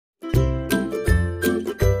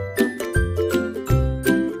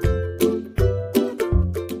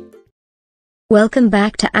Welcome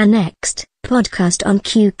back to our next podcast on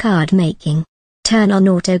cue card making. Turn on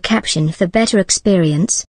auto caption for better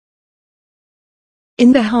experience.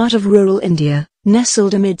 In the heart of rural India,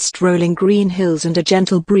 nestled amidst rolling green hills and a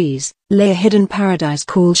gentle breeze, lay a hidden paradise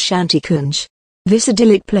called Shanti Kunj. This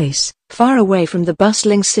idyllic place, far away from the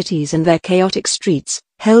bustling cities and their chaotic streets,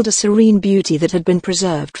 held a serene beauty that had been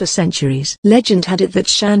preserved for centuries. Legend had it that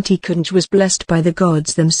Shanti Kunj was blessed by the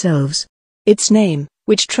gods themselves. Its name,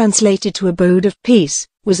 which translated to abode of peace,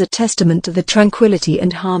 was a testament to the tranquility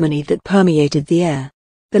and harmony that permeated the air.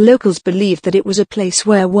 The locals believed that it was a place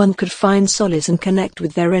where one could find solace and connect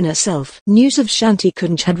with their inner self. News of Shanti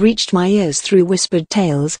Kunj had reached my ears through whispered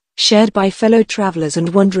tales, shared by fellow travelers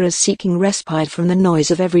and wanderers seeking respite from the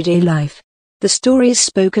noise of everyday life. The stories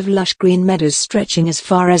spoke of lush green meadows stretching as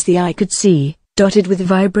far as the eye could see, dotted with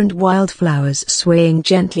vibrant wildflowers swaying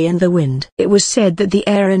gently in the wind. It was said that the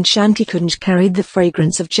air in Shanti Kunj carried the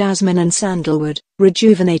fragrance of jasmine and sandalwood,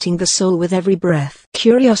 rejuvenating the soul with every breath.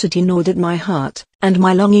 Curiosity gnawed at my heart, and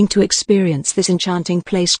my longing to experience this enchanting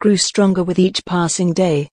place grew stronger with each passing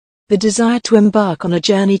day. The desire to embark on a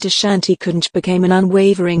journey to Shanti Kunj became an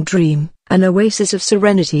unwavering dream, an oasis of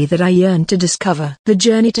serenity that I yearned to discover. The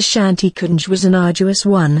journey to Shanti Kunj was an arduous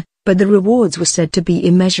one, but the rewards were said to be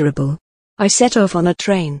immeasurable. I set off on a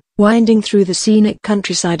train, winding through the scenic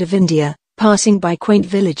countryside of India, passing by quaint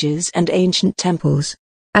villages and ancient temples.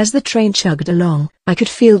 As the train chugged along, I could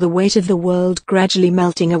feel the weight of the world gradually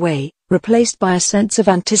melting away, replaced by a sense of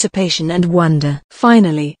anticipation and wonder.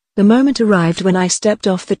 Finally, the moment arrived when I stepped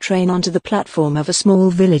off the train onto the platform of a small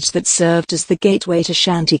village that served as the gateway to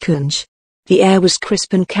Shanti Kunj. The air was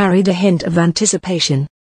crisp and carried a hint of anticipation.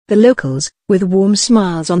 The locals, with warm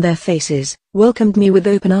smiles on their faces, welcomed me with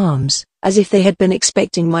open arms, as if they had been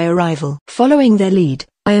expecting my arrival. Following their lead,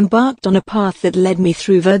 I embarked on a path that led me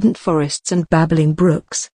through verdant forests and babbling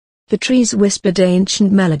brooks. The trees whispered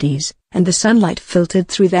ancient melodies, and the sunlight filtered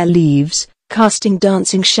through their leaves, casting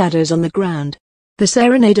dancing shadows on the ground. The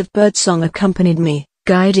serenade of birdsong accompanied me,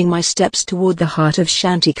 guiding my steps toward the heart of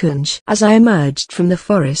Shanti Kunj. As I emerged from the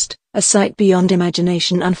forest, a sight beyond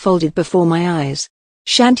imagination unfolded before my eyes.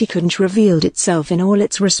 Shanti Kunj revealed itself in all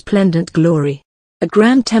its resplendent glory. A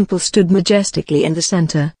grand temple stood majestically in the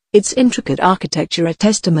center, its intricate architecture a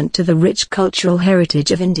testament to the rich cultural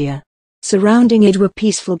heritage of India. Surrounding it were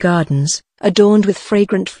peaceful gardens, adorned with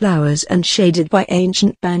fragrant flowers and shaded by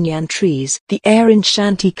ancient banyan trees. The air in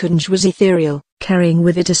Shanti Kunj was ethereal, carrying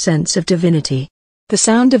with it a sense of divinity. The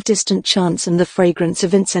sound of distant chants and the fragrance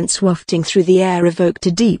of incense wafting through the air evoked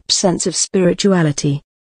a deep sense of spirituality.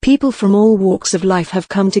 People from all walks of life have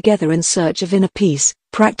come together in search of inner peace,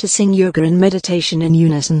 practicing yoga and meditation in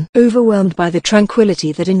unison. Overwhelmed by the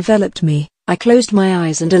tranquility that enveloped me, I closed my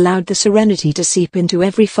eyes and allowed the serenity to seep into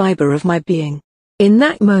every fiber of my being. In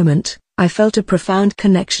that moment, I felt a profound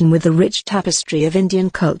connection with the rich tapestry of Indian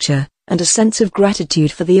culture, and a sense of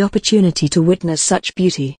gratitude for the opportunity to witness such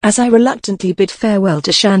beauty. As I reluctantly bid farewell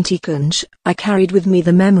to Shanti Kunj, I carried with me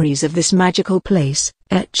the memories of this magical place,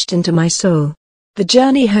 etched into my soul. The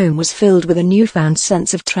journey home was filled with a newfound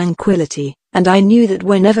sense of tranquility, and I knew that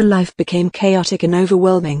whenever life became chaotic and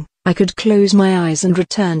overwhelming, I could close my eyes and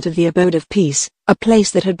return to the abode of peace, a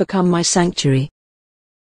place that had become my sanctuary.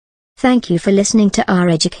 Thank you for listening to our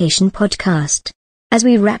education podcast. As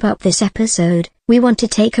we wrap up this episode, we want to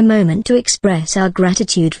take a moment to express our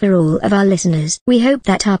gratitude for all of our listeners. We hope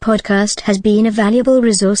that our podcast has been a valuable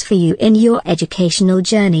resource for you in your educational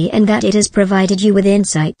journey and that it has provided you with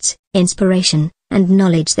insights, inspiration, and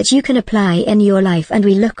knowledge that you can apply in your life, and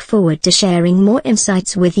we look forward to sharing more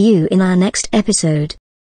insights with you in our next episode.